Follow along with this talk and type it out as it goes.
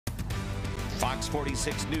Fox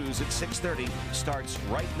 46 News at 6:30 starts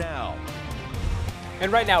right now.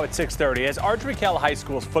 And right now at 6:30, as Ardrey Kell High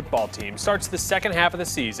School's football team starts the second half of the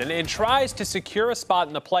season and tries to secure a spot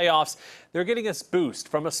in the playoffs, they're getting a boost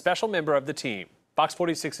from a special member of the team. Fox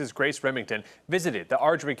 46's Grace Remington visited the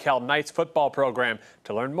Ardrey Kell Knights football program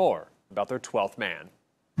to learn more about their 12th man.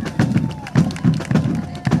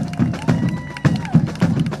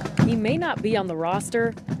 He may not be on the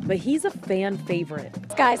roster, but he's a fan favorite.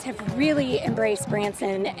 These guys have really embraced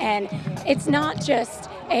Branson, and it's not just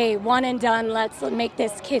a one and done, let's make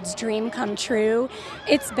this kid's dream come true.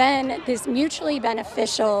 It's been this mutually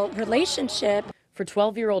beneficial relationship. For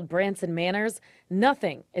 12-year-old Branson Manners,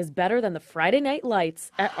 nothing is better than the Friday night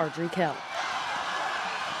lights at Ardrey Kell.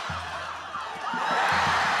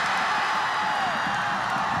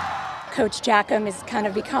 Coach Jackham has kind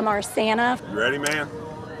of become our Santa. You ready, man?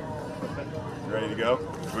 You ready to go?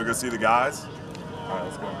 We're gonna see the guys? All right,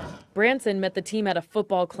 let's go. Branson met the team at a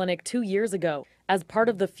football clinic 2 years ago as part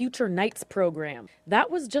of the Future Knights program. That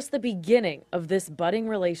was just the beginning of this budding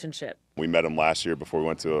relationship. We met him last year before we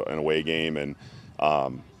went to an away game, and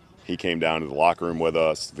he came down to the locker room with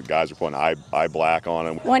us. The guys were putting eye black on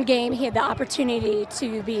him. One game he had the opportunity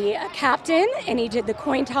to be a captain, and he did the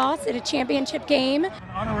coin toss at a championship game. An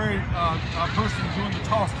honorary person doing the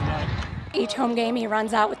toss tonight. Each home game he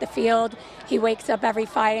runs out with the field. He wakes up every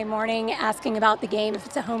Friday morning asking about the game, if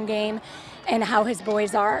it's a home game, and how his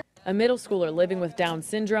boys are. A middle schooler living with Down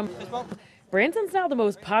syndrome, Branson's now the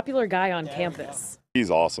most popular guy on campus. He's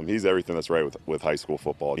awesome. He's everything that's right with high school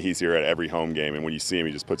football. He's here at every home game, and when you see him,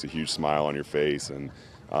 he just puts a huge smile on your face, and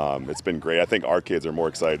it's been great. I think our kids are more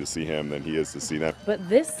excited to see him than he is to see them. But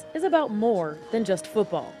this is about more than just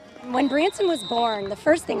football. When Branson was born, the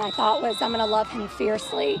first thing I thought was, I'm going to love him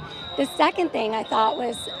fiercely. The second thing I thought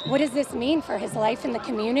was, what does this mean for his life in the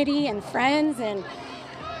community and friends? And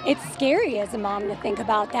it's scary as a mom to think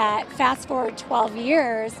about that. Fast forward 12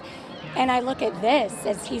 years, and I look at this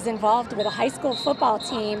as he's involved with a high school football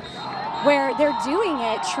team where they're doing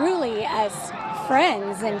it truly as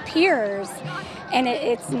friends and peers. And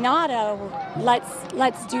it's not a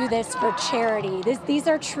let's do this for charity. These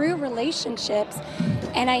are true relationships,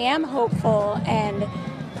 and I am hopeful and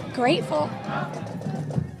grateful.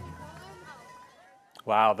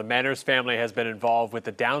 Wow, the Manners family has been involved with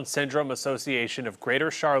the Down Syndrome Association of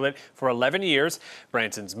Greater Charlotte for 11 years.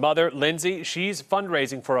 Branson's mother, Lindsay, she's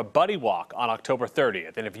fundraising for a buddy walk on October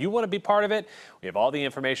 30th. And if you want to be part of it, we have all the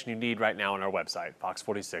information you need right now on our website,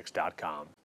 fox46.com.